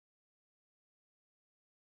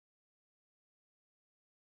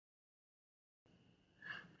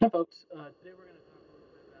Hi folks, today we're going to talk a little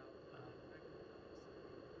bit about mechanisms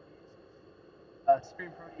of serine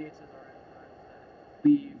proteases. Serine proteases are enzymes that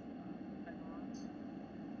leave peptides bonds,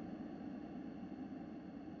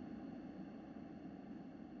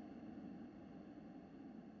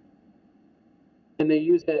 and they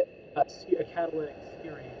use a catalytic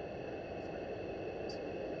serine.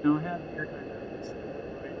 Now I have here kind of this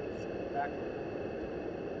background.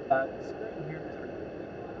 The serine here is our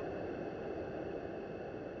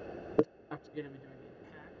actually going to be doing the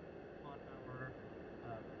attack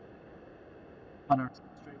on our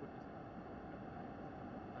substrate, which is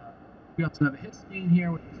we also have a histidine here,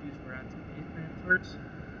 which is used for active base transfers.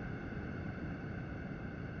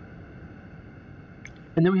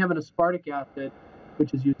 And then we have an aspartic acid,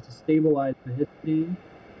 which is used to stabilize the histidine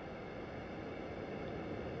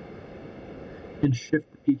and shift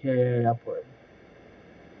the pKa upward.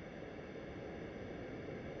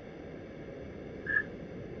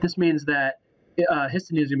 This means that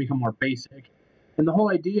histidine is going to become more basic. And the whole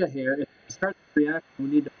idea here is to start the reaction, we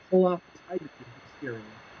need to pull off this hydrogen from serine.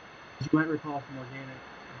 As you might recall from organic,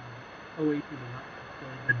 OHs are not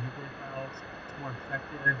really good nucleophiles. It's more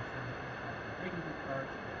effective for the negative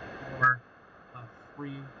charge or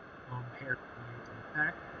free pairs to use in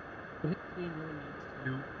attack. So histidine really needs to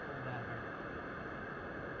pull that hydrogen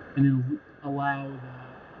and then allow the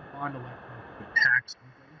bond electron to attack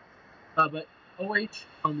something. But OH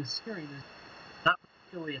on the serine is not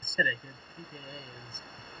particularly acidic. Its pKa is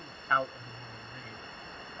out of the normal range.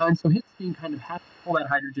 And so histidine kind of has to pull that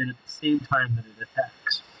hydrogen at the same time that it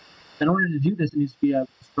attacks. In order to do this, it needs to be a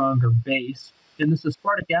stronger base. And this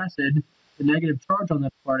aspartic acid, the negative charge on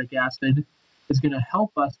that aspartic acid, is going to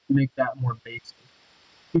help us to make that more basic.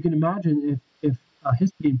 You can imagine if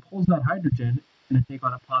histidine pulls that hydrogen, it's going to take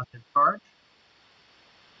on a positive charge.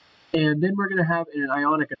 And then we're going to have an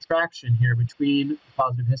ionic attraction here between the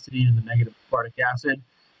positive histidine and the negative aspartic acid,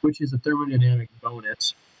 which is a thermodynamic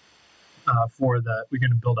bonus we're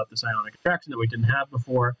going to build up this ionic attraction that we didn't have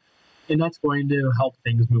before. And that's going to help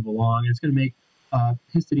things move along. It's going to make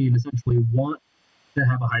histidine essentially want to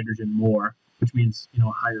have a hydrogen more, which means, a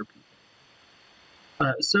higher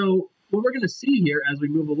pK. So what we're going to see here as we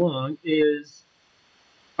move along is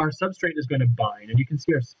our substrate is going to bind. And you can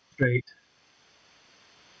see our substrate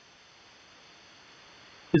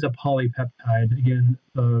is a polypeptide. Again,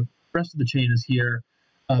 the rest of the chain is here.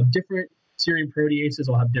 Different serine proteases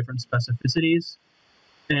will have different specificities.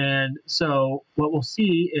 And so what we'll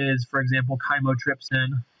see is, for example,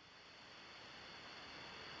 chymotrypsin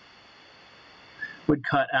would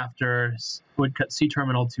cut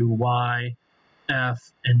C-terminal to Y,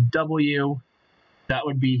 F, and W. That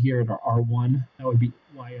would be here at our R1. That would be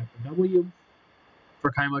Y, F, and W.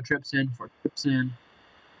 For chymotrypsin, for trypsin,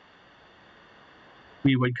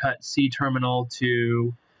 we would cut C-terminal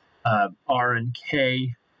to R and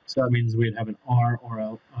K. So that means we'd have an R or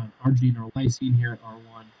an arginine or lysine here at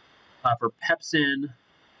R1. For pepsin,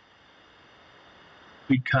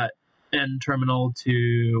 we'd cut N-terminal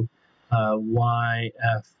to Y,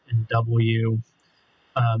 F, and W.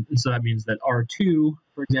 And so that means that R2,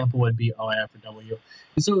 for example, would be O, F, and W.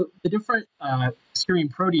 And so the different serine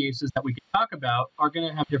proteases that we can talk about are going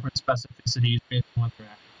to have different specificities based on what their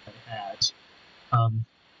active site has.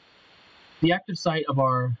 The active site of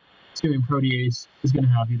our serine protease is going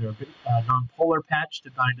to have either a nonpolar patch to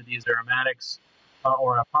bind to these aromatics,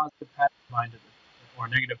 or a positive patch to bind to or a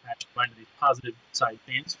negative patch to bind to these positive side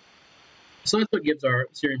chains. So that's what gives our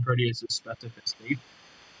serine proteases specificity.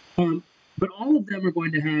 But all of them are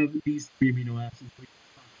going to have these three amino acids we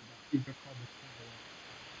talked about. These are called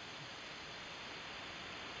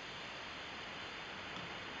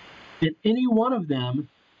the and any one of them,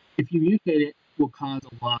 if you mutate it, will cause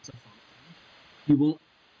a loss of function. You will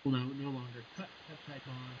no longer cut peptide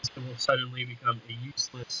bonds. It will suddenly become a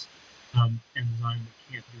useless enzyme that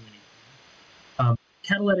can't do anything.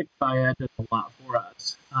 Catalytic biad does a lot for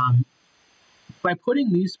us. By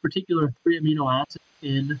putting these particular three amino acids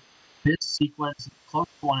in this sequence close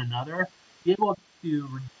to one another, be able to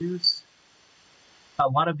reduce a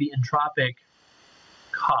lot of the entropic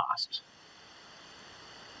cost.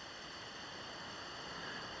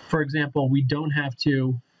 For example, we don't have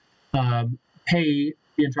to pay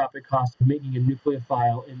the entropic cost of making a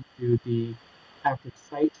nucleophile into the active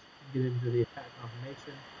site to get into the attack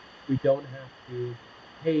conformation. We don't have to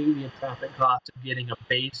pay the entropic cost of getting a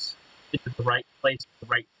base into the right place at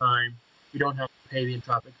the right time. We don't have to pay the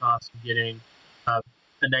entropic cost of getting a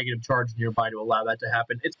negative charge nearby to allow that to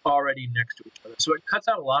happen. It's already next to each other. So it cuts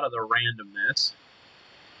out a lot of the randomness.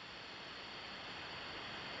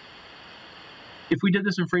 If we did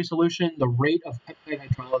this in free solution, the rate of peptide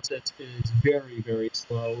hydrolysis is very, very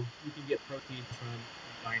slow. You can get proteins from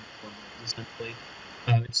dinosaurs, essentially.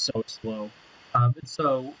 It's so slow. And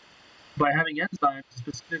so by having enzymes,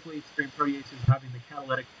 specifically Serine Proteases having the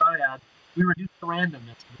catalytic triad, we reduce the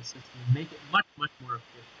randomness of the system and make it much, much more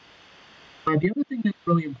efficient. The other thing that's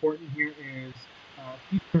really important here is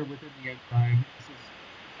feature within the enzyme. This is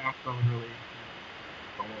backbone really.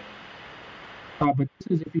 But this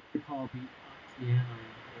is a feature called the oxyanion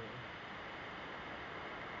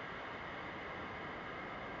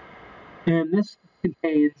pair. And this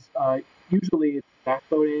contains, usually it's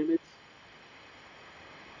backbone amides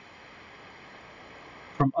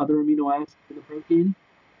from other amino acids in the protein.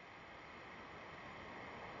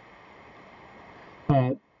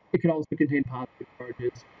 It can also contain positive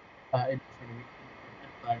charges in different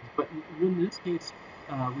enzymes. But in this case,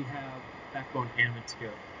 we have backbone amides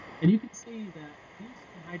here. And you can see that these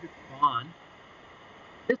hydrogen bond,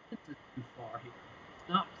 distance is too far here. It's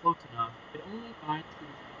not close enough. It only binds to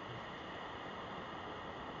this transition.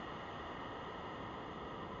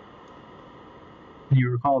 And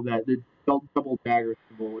you recall that the double dagger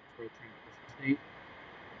symbol is for a transition state.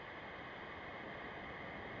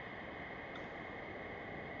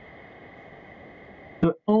 So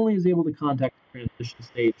it only is able to contact the transition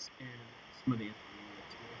states and some of the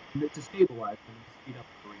intermediates to stabilize them and speed up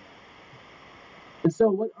the reaction. And so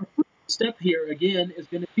what our first step here again is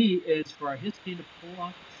going to be is for our histone to pull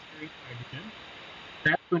off the serine hydrogen.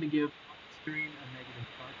 That's going to give serine a negative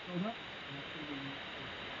charge buildup, and that's going to be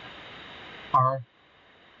our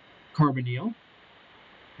carbonyl.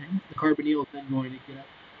 Okay. The carbonyl is then going to get up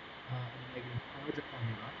a negative charge upon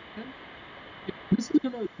the oxygen. This is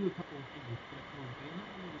going to do a couple of things. It's going to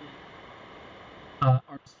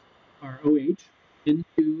covalently our OH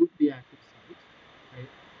into the active site. Right?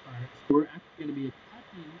 So we're actually going to be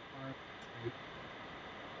attaching our site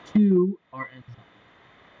to our enzyme.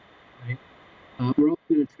 Right? We're also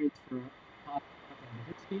going to transfer positive to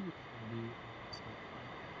histone, which is going to be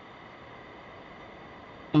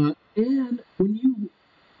and when you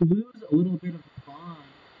lose a little bit of the bond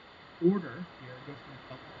order here, it goes from a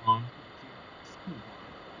double bond to a single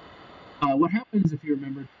bond. What happens if you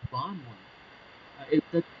remember to bond one? Is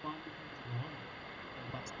that the bond becomes longer and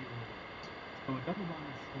less delivered. So a double bond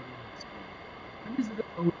is shorter than a single bond. That means that the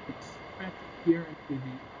O is stretched here into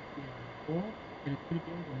the oxyanion hole, and it's going to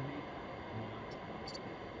be able to make bonds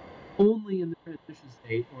only in the transition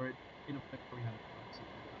state or in a place where we have oxygen,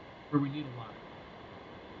 where we need a lot of it.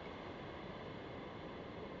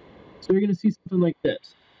 So you're going to see something like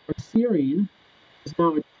this. Our serine is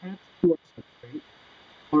now attached to our substrate.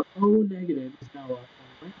 Our O negative is now a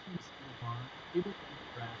lengthened single bond, able to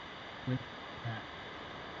interact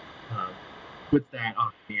with that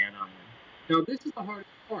oxyanion. Now this is the hardest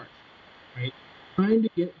part, right? Trying to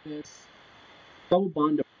get this double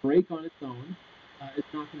bond to break on its own is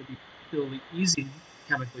not going to be particularly easy,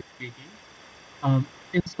 chemically speaking. And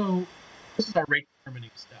so this is our rate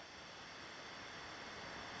determining step.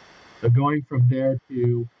 So going from there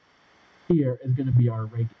to here is going to be our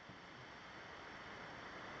rate.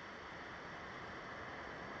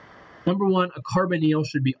 Number one, a carbonyl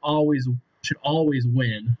should always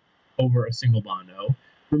win over a single bond O.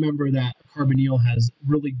 Remember that a carbonyl has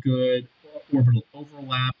really good orbital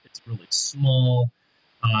overlap. It's really small.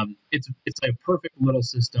 It's a perfect little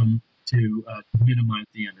system to minimize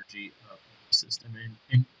the energy of the system.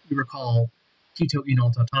 And you recall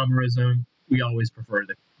keto-enol tautomerism. We always prefer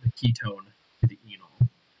the ketone to the enol.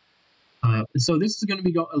 So this is going to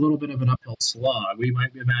be a little bit of an uphill slog. We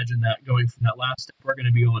might imagine that going from that last step, we're going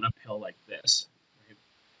to be going uphill like this,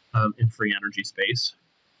 right? In free energy space.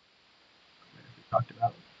 We talked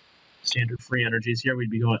about standard free energies here. We'd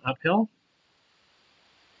be going uphill.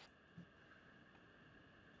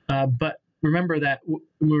 But remember that when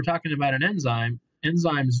we're talking about an enzyme,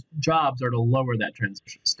 enzymes' jobs are to lower that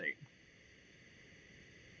transition state.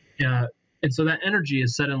 And so that energy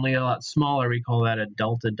is suddenly a lot smaller. We call that a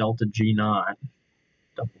delta G naught,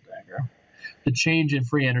 double dagger. The change in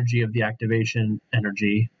free energy of the activation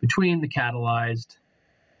energy between the catalyzed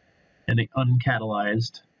and the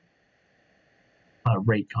uncatalyzed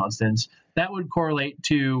rate constants, that would correlate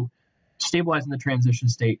to stabilizing the transition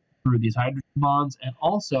state through these hydrogen bonds, and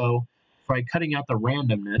also by cutting out the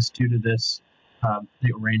randomness due to this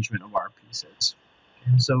the arrangement of our pieces.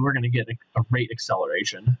 And so we're going to get a rate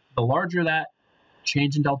acceleration. The larger that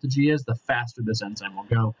change in delta G is, the faster this enzyme will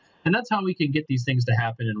go. And that's how we can get these things to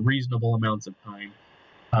happen in reasonable amounts of time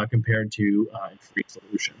compared to free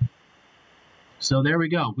solution. So there we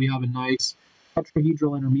go. We have a nice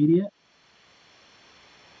tetrahedral intermediate.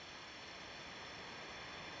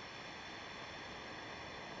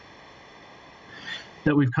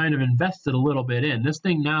 that we've kind of invested a little bit in. This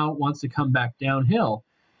thing now wants to come back downhill,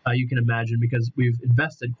 you can imagine, because we've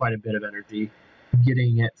invested quite a bit of energy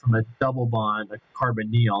getting it from a double bond, a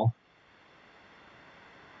carbonyl,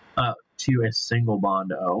 to a single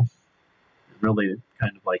bond O. Really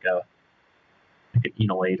kind of like an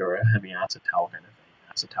enolate or a hemiacetal kind of thing,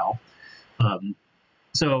 acetal.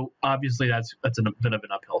 So obviously that's a bit of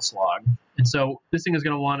an uphill slog. And so this thing is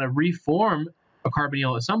going to want to reform a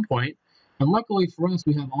carbonyl at some point. And luckily for us,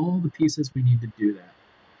 we have all the pieces we need to do that.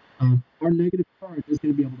 Our negative charge is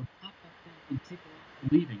going to be able to pop that down and take off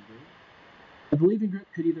the leaving group. The leaving group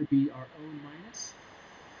could either be our own minus,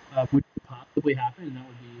 which could possibly happen, and that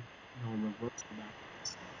would be a reversible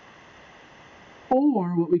backwards.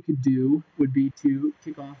 Or what we could do would be to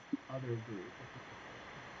kick off the other group.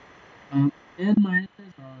 N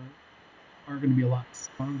minuses are going to be a lot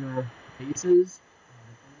stronger bases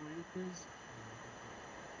than O minuses.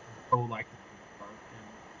 O like and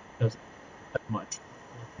doesn't that much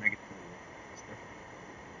negativity. It's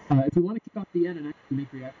different. If we want to kick off the N and actually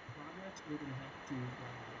make reaction progress, we're going to have to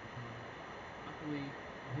luckily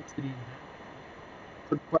histidine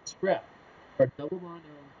for the quite spread. Our double bond O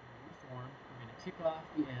reform, we're going to kick off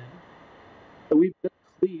the N. So we've just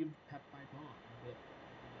cleaved peptide bond right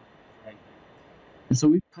there. And so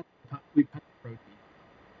we've cut the protein.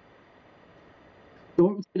 So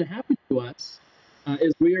what's going to happen to us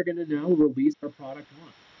is we are going to now release our product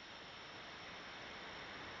 1.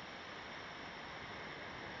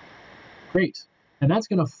 Great. And that's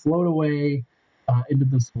going to float away into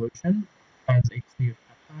the solution as a cleaved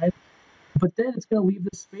peptide. But then it's going to leave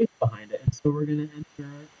this space behind it. And so we're going to enter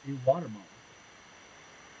a water molecule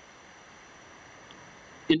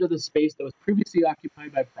into the space that was previously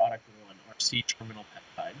occupied by product 1, our C-terminal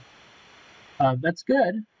peptide. That's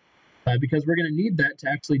good because we're going to need that to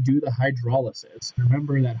actually do the hydrolysis.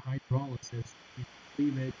 Remember that hydrolysis is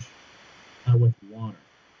cleavage with water.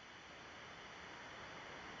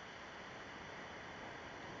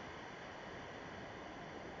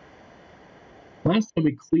 Last time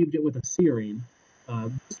we cleaved it with a serine.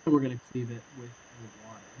 This time we're going to cleave it with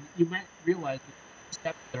water. You might realize that the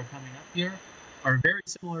steps that are coming up here are very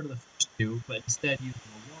similar to the first two, but instead using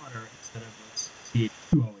the water instead of this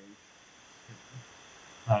CH2OH.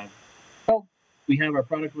 So we have our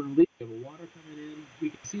product 1 released, we have a water coming in. We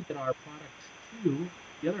can see that our product 2,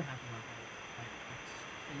 the other half of our product,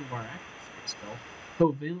 some of our active space still,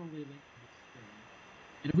 covalently linked to the serine.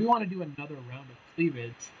 And if we want to do another round of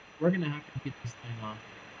cleavage, we're going to have to get this thing off.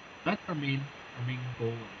 That's our main goal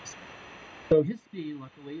in this one. So histidine,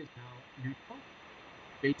 luckily, is now neutral,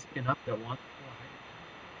 basic enough that it wants to pull a hydrogen.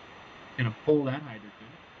 It's going to pull that hydrogen.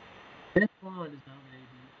 This bond is now going to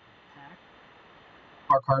be attack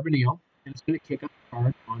our carbonyl, and it's going to kick up the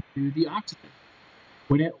charge onto the oxygen.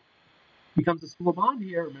 When it becomes a single bond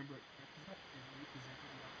here, remember it catches up and reaches into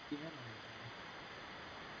the oxygen,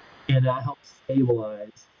 and that helps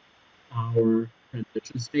stabilize our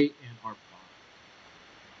transition state and our product.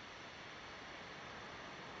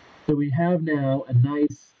 So we have now a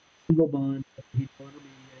nice single bond at the heat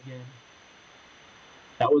intermediate again.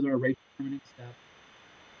 That was our rate determining step.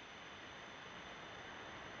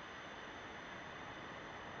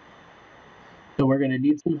 So we're going to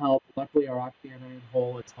need some help. Luckily, our oxyanion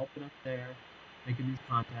hole is helping us there, making these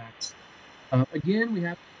contacts. Again, we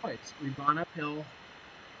have a choice. We've gone uphill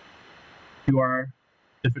to our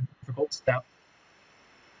difficult step,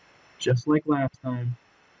 just like last time.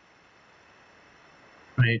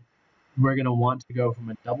 Right? We're going to want to go from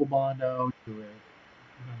a double bond O to a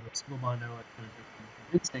single bond O. It's going to take some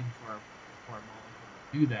convincing for our molecule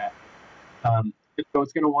to do that. So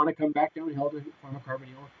it's going to want to come back downhill to form a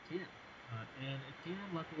carbonyl if it can. And it can,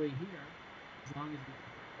 luckily, here, as long as we can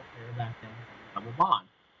prepare back down to a double bond.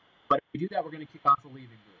 But if we do that, we're going to kick off a leaving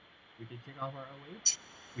group. We can kick off our OH.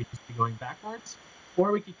 We just be going backwards.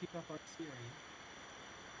 Or we can kick off our serine.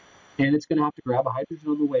 And it's going to have to grab a hydrogen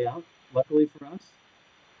on the way out. Luckily for us,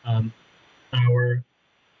 our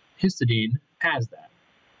histidine has that.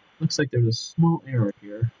 Looks like there's a small error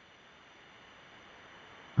here.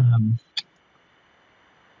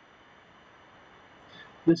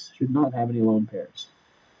 This should not have any lone pairs.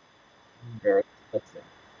 That's there.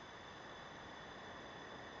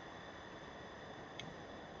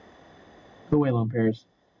 Go away, lone pairs.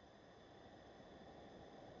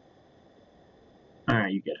 All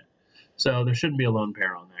right, you get it. So there shouldn't be a lone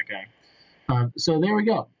pair on that guy. So there we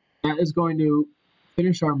go. That is going to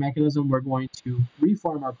finish our mechanism. We're going to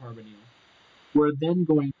reform our carbonyl. We're then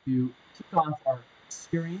going to kick off our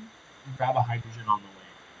serine and grab a hydrogen on the way.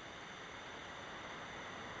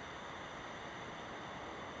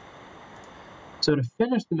 So to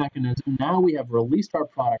finish the mechanism, now we have released our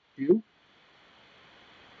product 2.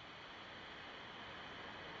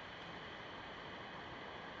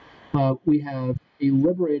 We have a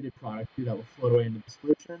liberated product 2 that will float away into the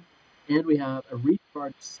solution, and we have a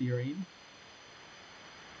recharged serine,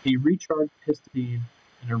 a recharged histidine,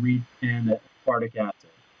 and a aspartic acid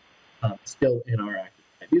still in our active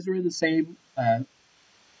site. These are in the same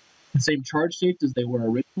charge states as they were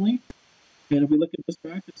originally. And if we look at this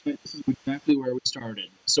active site, this is exactly where we started.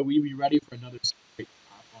 So we'd be ready for another site to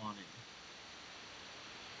pop on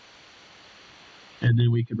in. And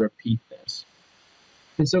then we could repeat this.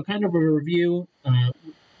 And so kind of a review,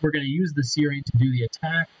 we're going to use the serine to do the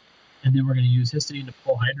attack, and then we're going to use histidine to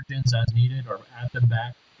pull hydrogens as needed or add them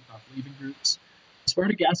back to kick off leaving groups.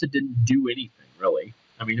 Aspartic acid didn't do anything, really.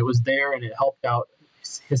 I mean, it was there and it helped out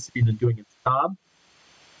histidine in doing its job.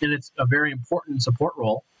 And it's a very important support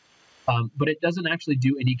role, but it doesn't actually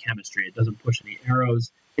do any chemistry. It doesn't push any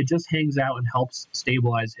arrows. It just hangs out and helps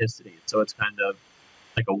stabilize histidine. So it's kind of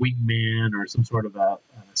like a wingman or some sort of an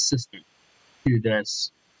assistant to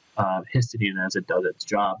this histidine as it does its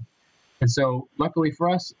job. And so luckily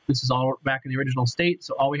for us, this is all back in the original state,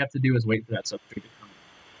 so all we have to do is wait for that substrate to come in.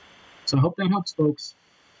 So I hope that helps, folks.